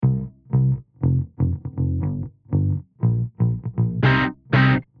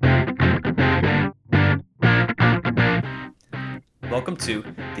Welcome to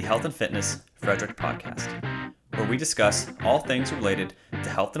the Health and Fitness Frederick podcast, where we discuss all things related to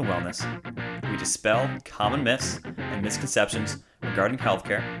health and wellness. We dispel common myths and misconceptions regarding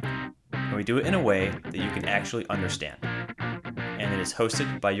healthcare, and we do it in a way that you can actually understand. And it is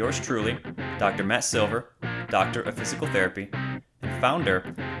hosted by yours truly, Dr. Matt Silver, Doctor of Physical Therapy, and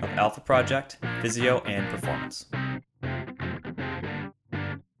founder of Alpha Project Physio and Performance.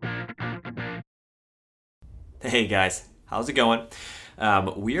 Hey guys, how's it going?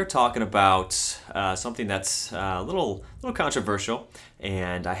 We are talking about something that's a little controversial,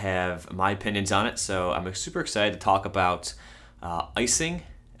 and I have my opinions on it. So I'm super excited to talk about icing,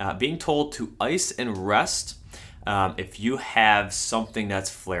 being told to ice and rest if you have something that's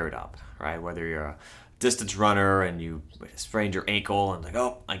flared up, right? Whether you're a distance runner and you sprained your ankle and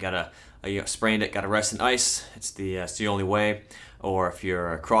I sprained it, gotta rest in ice. It's the only way. Or if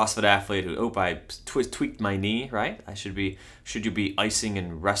you're a CrossFit athlete who, I tweaked my knee, right? should you be icing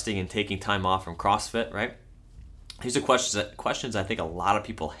and resting and taking time off from CrossFit, right? These are questions I think a lot of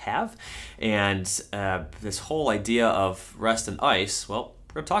people have. And this whole idea of rest and ice, well,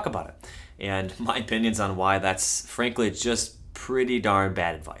 we're going to talk about it. And my opinions on why that's frankly just pretty darn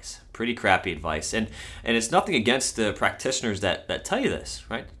bad advice, pretty crappy advice. And it's nothing against the practitioners that tell you this,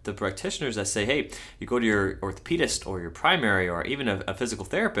 right? The practitioners that say, hey, you go to your orthopedist or your primary or even a physical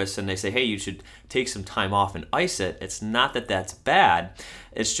therapist and they say, hey, you should take some time off and ice it. It's not that that's bad.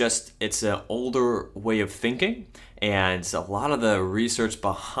 It's just, it's an older way of thinking. And a lot of the research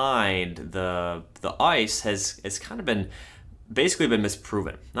behind the ice has kind of been basically been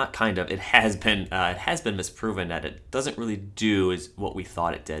misproven. Not kind of, it has been misproven that it doesn't really do is what we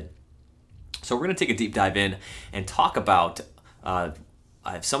thought it did. So we're going to take a deep dive in and talk about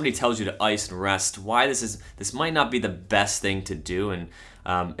if somebody tells you to ice and rest, why this might not be the best thing to do. And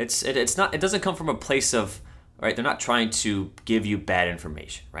it doesn't come from a place of, right, they're not trying to give you bad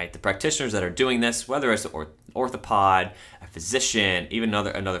information, right? The practitioners that are doing this, whether it's an orthopod, a physician, even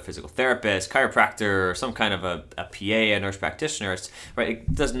another physical therapist, chiropractor, or some kind of a PA, a nurse practitioner,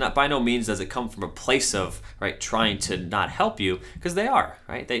 it does not, by no means does it come from a place of, right, trying to not help you, because they are,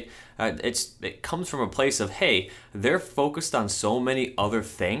 right? It comes from a place of, hey, they're focused on so many other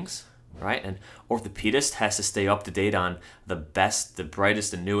things, right? And orthopedist has to stay up to date on the best, the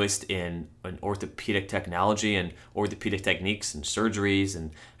brightest, and newest in orthopedic technology and orthopedic techniques and surgeries,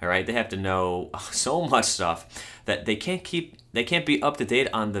 and all right, they have to know so much stuff that they can't be up to date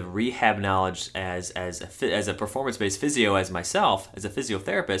on the rehab knowledge as a performance-based physio, as myself, as a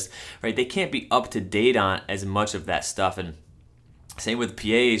physiotherapist, right? They can't be up to date on as much of that stuff. And same with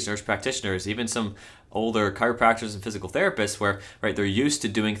PAs, nurse practitioners, even some older chiropractors and physical therapists where, right, they're used to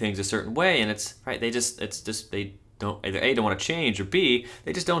doing things a certain way, and it's, right, they don't either A, don't want to change, or B,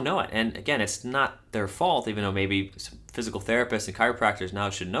 they just don't know it. And again, it's not their fault, even though maybe some physical therapists and chiropractors now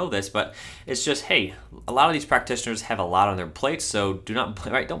should know this, but it's just, hey, a lot of these practitioners have a lot on their plates, so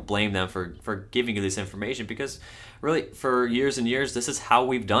don't blame them for giving you this information, because really for years and years, this is how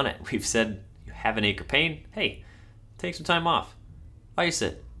we've done it. We've said, you have an ache or pain, hey, take some time off, ice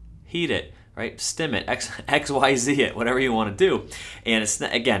it, heat it, right? Stim it, XYZ it, whatever you want to do. And it's,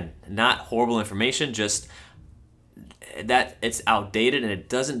 again, not horrible information, just that it's outdated and it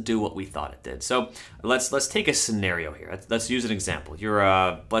doesn't do what we thought it did. So let's take a scenario here. Let's use an example.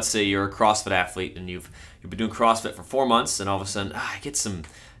 Let's say you're a CrossFit athlete and you've been doing CrossFit for 4 months, and all of a sudden I get some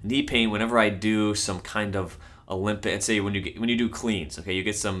knee pain whenever I do some kind of Olympic. Let's say when you do cleans, okay, you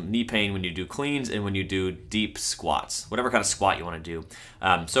get some knee pain when you do cleans and when you do deep squats, whatever kind of squat you want to do.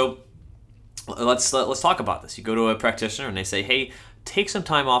 So let's talk about this. You go to a practitioner and they say, hey, take some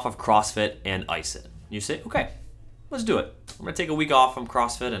time off of CrossFit and ice it. You say, okay, let's do it. I'm going to take a week off from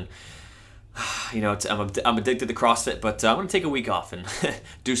CrossFit, and I'm addicted to CrossFit, but I'm going to take a week off and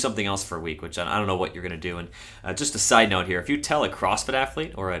do something else for a week, which I don't know what you're going to do. And just a side note here, if you tell a CrossFit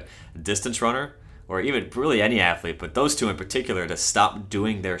athlete or a distance runner, or even really any athlete, but those two in particular, to stop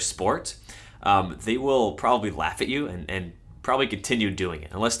doing their sport, they will probably laugh at you and probably continue doing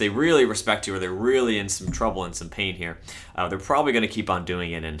it. Unless they really respect you or they're really in some trouble and some pain here, they're probably going to keep on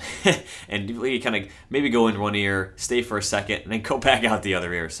doing it and you kind of maybe go in one ear, stay for a second, and then go back out the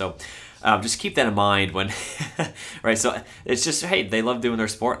other ear. So just keep that in mind when, right? So it's just, hey, they love doing their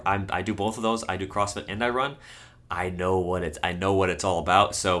sport. I do both of those. I do CrossFit and I run. I know what it's all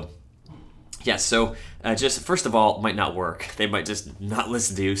about. So yeah, so just first of all, it might not work. They might just not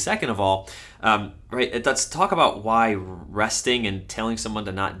listen to you. Second of all, right, let's talk about why resting and telling someone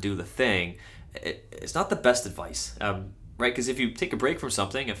to not do the thing, it's not the best advice, right? Because if you take a break from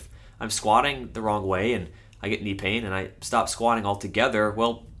something, if I'm squatting the wrong way and I get knee pain and I stop squatting altogether,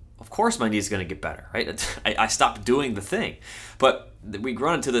 well, of course my knee is going to get better, right? I stopped doing the thing. But we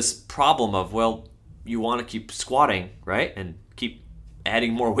run into this problem of, well, you want to keep squatting, right? And keep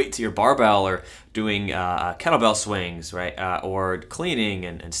adding more weight to your barbell, or doing kettlebell swings, right? Or cleaning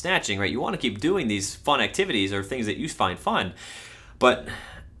and snatching, right? You want to keep doing these fun activities or things that you find fun. But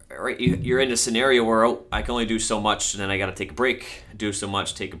right, you're in a scenario where, oh, I can only do so much, and then I got to take a break, do so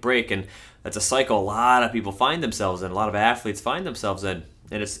much, take a break, and that's a cycle a lot of people find themselves in, a lot of athletes find themselves in,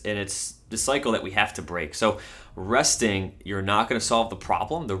 and it's the cycle that we have to break. So resting, you're not going to solve the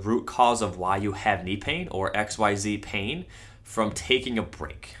problem, the root cause of why you have knee pain or XYZ pain, from taking a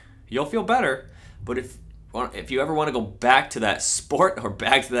break. You'll feel better, but if you ever want to go back to that sport or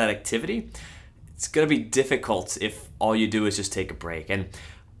back to that activity, it's going to be difficult if all you do is just take a break. And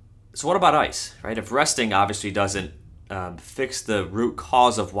so what about ice, right? If resting obviously doesn't fix the root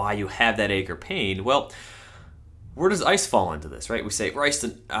cause of why you have that ache or pain, well, where does ice fall into this, right? We say ice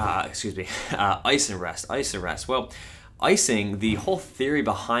and rest. Well, icing, the whole theory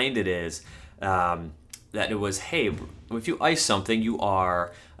behind it is that it was, hey, if you ice something, you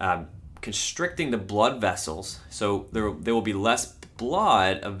are constricting the blood vessels, so there will be less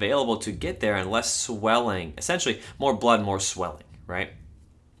blood available to get there and less swelling. Essentially, more blood, more swelling, right?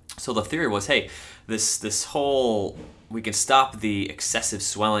 So the theory was, hey, this whole, we can stop the excessive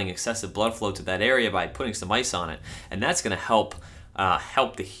swelling, excessive blood flow to that area by putting some ice on it, and that's going to help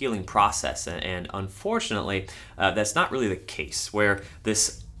the healing process. And unfortunately, that's not really the case. Where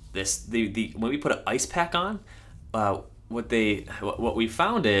when we put an ice pack on, what we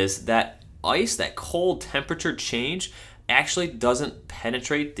found is that ice, that cold temperature change, actually doesn't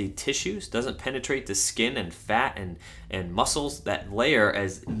penetrate the tissues, doesn't penetrate the skin and fat and muscles, that layer,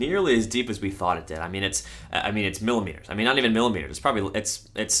 as nearly as deep as we thought it did. I mean, it's millimeters. I mean, not even millimeters.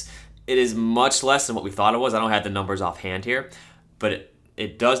 It is much less than what we thought it was. I don't have the numbers offhand here, but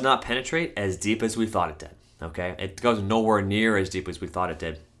it does not penetrate as deep as we thought it did. Okay, it goes nowhere near as deep as we thought it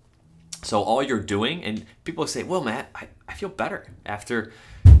did. So all you're doing, and people say, well, Matt, I feel better after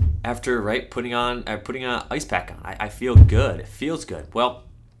right putting an ice pack on. I feel good. It feels good. Well,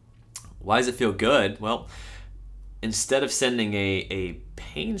 why does it feel good? Well, instead of sending a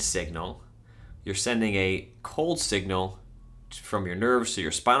pain signal, you're sending a cold signal from your nerves to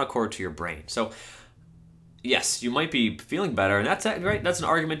your spinal cord to your brain. So yes, you might be feeling better, and that's right. That's an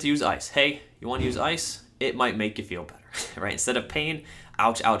argument to use ice. Hey, you want to use ice? It might make you feel better, right? Instead of pain,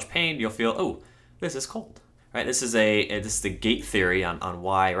 ouch, pain, you'll feel, oh, this is cold, right? This is the gate theory on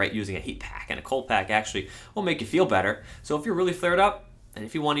why, right, using a heat pack and a cold pack actually will make you feel better. So if you're really flared up, and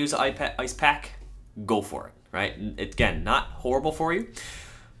if you want to use an ice pack, go for it, right? Again, not horrible for you,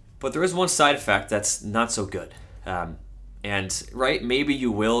 but there is one side effect that's not so good. And right, maybe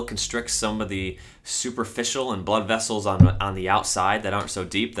you will constrict some of the superficial and blood vessels on the outside that aren't so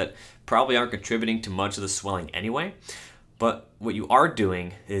deep, that probably aren't contributing to much of the swelling anyway. But what you are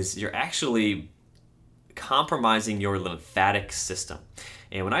doing is you're actually compromising your lymphatic system.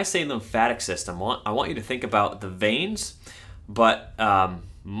 And when I say lymphatic system, I want you to think about the veins, but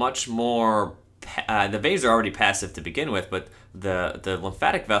much more. The veins are already passive to begin with, but the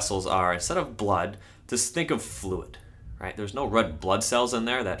lymphatic vessels are, instead of blood, just think of fluid. Right? There's no red blood cells in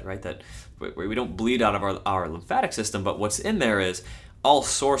there that we don't bleed out of our lymphatic system, but what's in there is all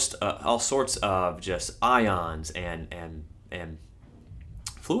sorts of just ions and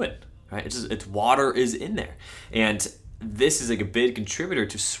fluid. Right? It's water is in there, and this is like a big contributor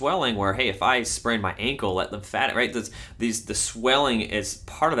to swelling. Where, hey, if I sprain my ankle, that lymphatic, right? The swelling is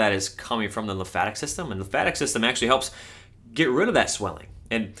part of that is coming from the lymphatic system, and the lymphatic system actually helps get rid of that swelling.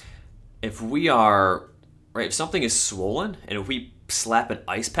 And if we are right, if something is swollen and if we slap an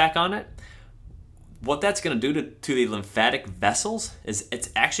ice pack on it, what that's going to do to the lymphatic vessels is it's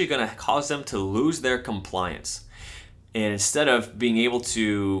actually going to cause them to lose their compliance. And instead of being able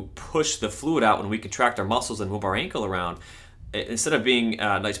to push the fluid out when we contract our muscles and move our ankle around, instead of being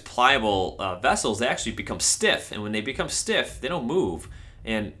nice pliable vessels, they actually become stiff. And when they become stiff, they don't move.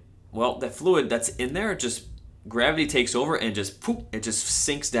 And, well, that fluid that's in there, just gravity takes over and it just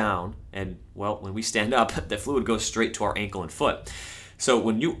sinks down. And, well, when we stand up, the fluid goes straight to our ankle and foot. So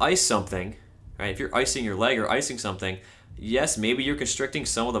when you ice something, right, if you're icing your leg or icing something, yes, maybe you're constricting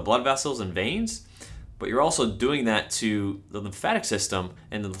some of the blood vessels and veins, but you're also doing that to the lymphatic system,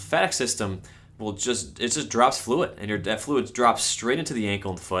 and the lymphatic system just drops fluid, and that fluid drops straight into the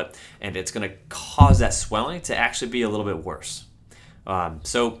ankle and the foot, and it's going to cause that swelling to actually be a little bit worse.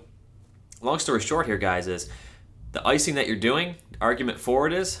 So long story short here, guys, is the icing that you're doing, argument for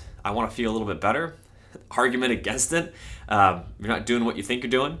it is, I want to feel a little bit better. Argument against it, you're not doing what you think you're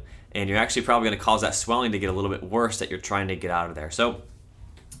doing, and you're actually probably going to cause that swelling to get a little bit worse that you're trying to get out of there. So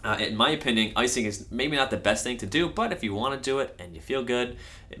In my opinion, icing is maybe not the best thing to do, but if you want to do it and you feel good,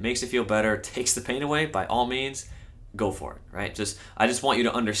 it makes you feel better, takes the pain away, by all means, go for it, right? I just want you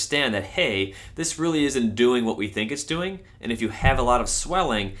to understand that, hey, this really isn't doing what we think it's doing, and if you have a lot of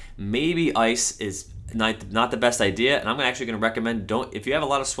swelling, maybe ice is not the best idea, and I'm actually going to recommend if you have a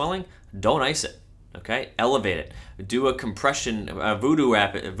lot of swelling, don't ice it. Okay, elevate it. Do a compression, Voodoo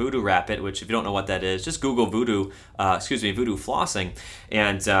Rapid, which if you don't know what that is, just Google Voodoo flossing,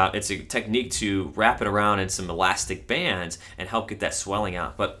 and it's a technique to wrap it around in some elastic bands and help get that swelling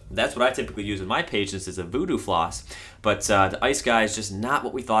out. But that's what I typically use with my patients is a Voodoo floss. But the ice guy is just not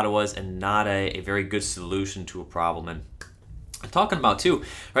what we thought it was, and not a very good solution to a problem. And I'm talking about too,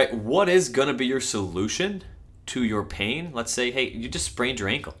 right? What is gonna be your solution to your pain? Let's say, hey, you just sprained your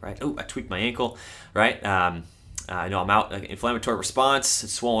ankle, right? Oh, I tweaked my ankle, right? I know I'm out, inflammatory response,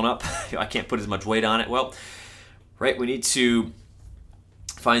 it's swollen up. I can't put as much weight on it. Well, right, we need to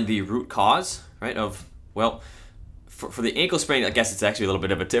find the root cause, right? For the ankle sprain, I guess it's actually a little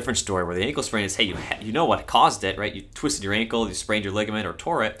bit of a different story. Where the ankle sprain is, hey, you know what caused it, right? You twisted your ankle, you sprained your ligament or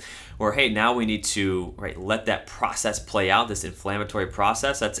tore it. Or hey, now we need to let that process play out, this inflammatory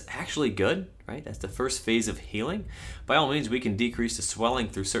process. That's actually good, right? That's the first phase of healing. By all means, we can decrease the swelling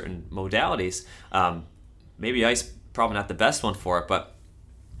through certain modalities. Maybe ice, probably not the best one for it, but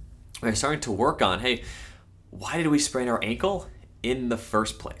we're starting to work on, hey, why did we sprain our ankle in the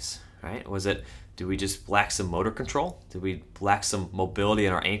first place, right? Did we just lack some motor control? Did we lack some mobility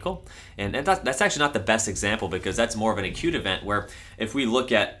in our ankle? And that's actually not the best example, because that's more of an acute event, where if we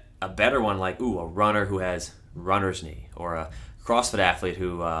look at a better one, like a runner who has runner's knee, or a CrossFit athlete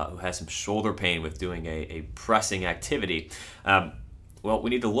who has some shoulder pain with doing a pressing activity, we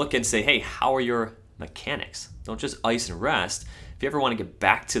need to look and say, hey, how are your mechanics? Don't just ice and rest. If you ever want to get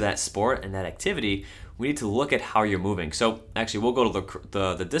back to that sport and that activity, we need to look at how you're moving. So actually, we'll go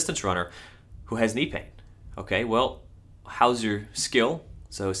to the distance runner who has knee pain. Okay, well, how's your skill?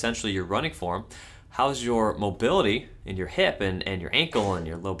 So essentially your running form. How's your mobility in your hip and your ankle and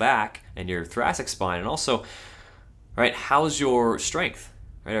your low back and your thoracic spine? And also, right, how's your strength?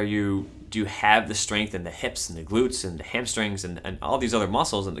 Right, do you have the strength in the hips and the glutes and the hamstrings and all these other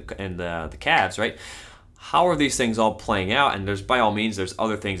muscles and the calves, right? How are these things all playing out? And by all means, there's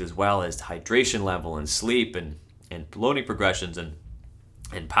other things as well, as hydration level and sleep and loading progressions and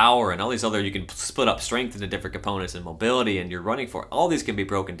power and all these other, you can split up strength into different components and mobility and your running for all these can be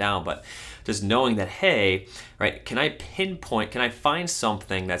broken down. But just knowing that, hey, right, can I find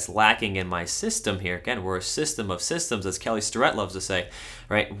something that's lacking in my system here? Again, we're a system of systems, as Kelly Starrett loves to say,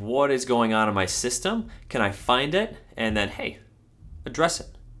 right? What is going on in my system? Can I find it? And then, hey, address it.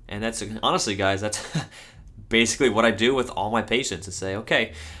 And that's, honestly, guys, that's basically what I do with all my patients, is say,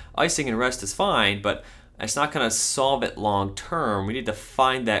 okay, icing and rest is fine, but it's not going to solve it long term. We need to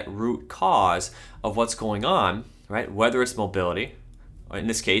find that root cause of what's going on, right? Whether it's mobility, or in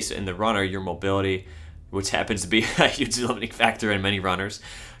this case, in the runner, your mobility, which happens to be a huge limiting factor in many runners,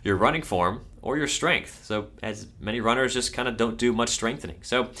 your running form, or your strength. So as many runners just kind of don't do much strengthening.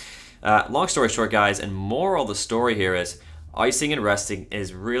 So long story short, guys, and moral of the story here is icing and resting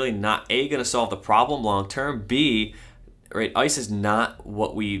is really not A, going to solve the problem long term, B, right, ice is not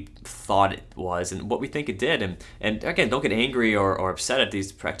what we thought it was and what we think it did. And again, don't get angry or upset at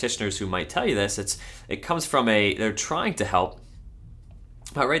these practitioners who might tell you this. It comes from they're trying to help,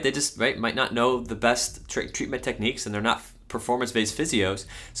 but right, they just might not know the best treatment techniques, and they're not performance-based physios.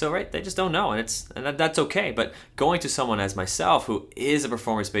 So right, they just don't know, and that's okay. But going to someone as myself, who is a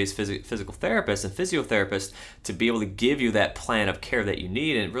performance-based physical therapist and physiotherapist, to be able to give you that plan of care that you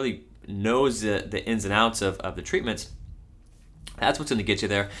need and really knows the ins and outs of the treatments, that's what's going to get you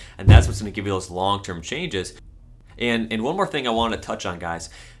there, and that's what's going to give you those long-term changes. And one more thing I want to touch on, guys.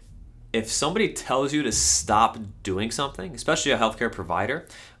 If somebody tells you to stop doing something, especially a healthcare provider,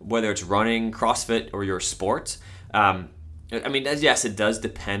 whether it's running, CrossFit, or your sport, yes, it does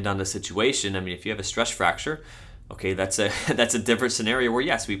depend on the situation. I mean, if you have a stress fracture, okay, that's a different scenario where,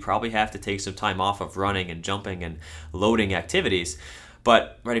 yes, we probably have to take some time off of running and jumping and loading activities.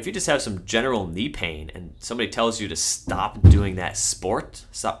 But right, if you just have some general knee pain and somebody tells you to stop doing that sport,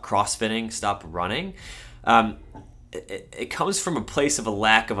 stop crossfitting, stop running, it comes from a place of a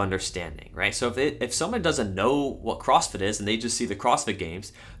lack of understanding, right? So if someone doesn't know what CrossFit is and they just see the CrossFit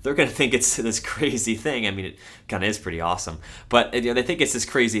Games, they're going to think it's this crazy thing. I mean, it kind of is pretty awesome, but they think it's this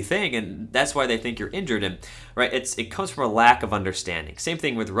crazy thing, and that's why they think you're injured. And right, it comes from a lack of understanding. Same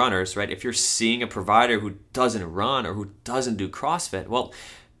thing with runners, right? If you're seeing a provider who doesn't run or who doesn't do CrossFit, well,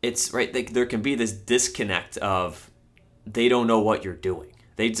 it's right. There can be this disconnect of they don't know what you're doing.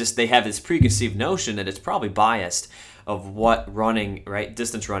 They have this preconceived notion that it's probably biased, of what running, right,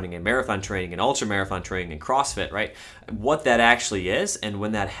 distance running and marathon training and ultra marathon training and CrossFit, right, what that actually is. And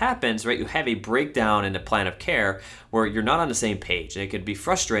when that happens, right, you have a breakdown in the plan of care where you're not on the same page. And it could be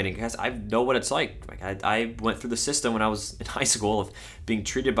frustrating because I know what it's like. I went through the system when I was in high school of being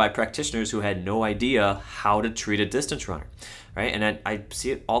treated by practitioners who had no idea how to treat a distance runner, right? And I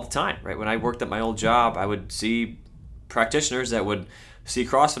see it all the time, right? When I worked at my old job, I would see practitioners that would see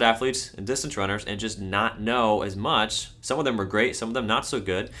CrossFit athletes and distance runners and just not know as much. Some of them were great, some of them not so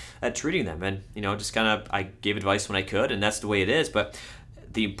good at treating them. And, just kind of, I gave advice when I could, and that's the way it is. But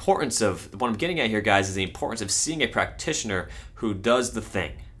the importance of, what I'm getting at here, guys, is the importance of seeing a practitioner who does the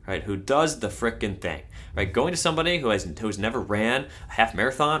thing, right? Who does the frickin' thing, right? Going to somebody who's never ran a half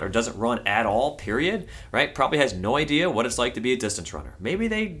marathon or doesn't run at all, period, right? Probably has no idea what it's like to be a distance runner. Maybe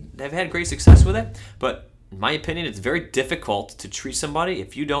they've had great success with it, but in my opinion, it's very difficult to treat somebody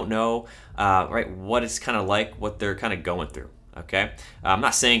if you don't know, right, what it's kind of like, what they're kind of going through, okay? I'm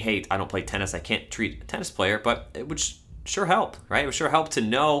not saying, hey, I don't play tennis, I can't treat a tennis player, but it would sure help, right? It would sure help to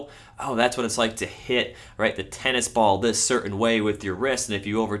know, oh, that's what it's like to hit, right, the tennis ball this certain way with your wrist, and if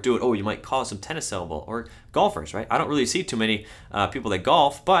you overdo it, you might cause some tennis elbow. Or golfers, right? I don't really see too many people that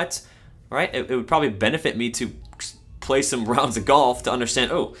golf, but, right, it would probably benefit me to play some rounds of golf to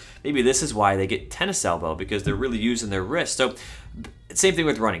understand, maybe this is why they get tennis elbow, because they're really using their wrist. So same thing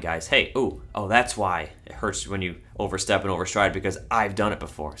with running, guys. Hey, that's why it hurts when you overstep and overstride, because I've done it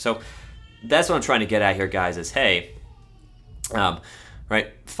before. So that's what I'm trying to get at here, guys, is, hey,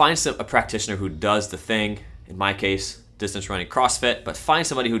 right, find a practitioner who does the thing. In my case, distance running, CrossFit, but find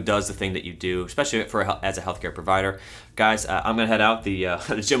somebody who does the thing that you do, especially as a healthcare provider. Guys, I'm going to head out. The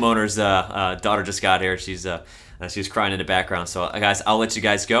gym owner's daughter just got here. She's crying in the background. So, guys, I'll let you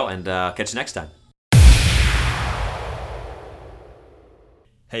guys go, and catch you next time.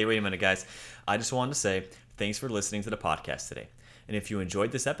 Hey, wait a minute, guys. I just wanted to say thanks for listening to the podcast today. And if you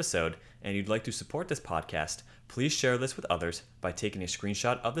enjoyed this episode and you'd like to support this podcast, please share this with others by taking a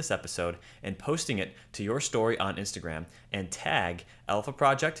screenshot of this episode and posting it to your story on Instagram and tag Alpha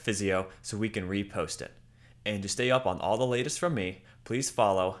Project Physio so we can repost it. And to stay up on all the latest from me, please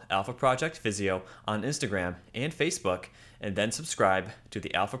follow Alpha Project Physio on Instagram and Facebook, and then subscribe to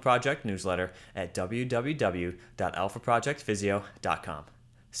the Alpha Project newsletter at www.alphaprojectphysio.com.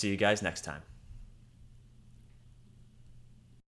 See you guys next time.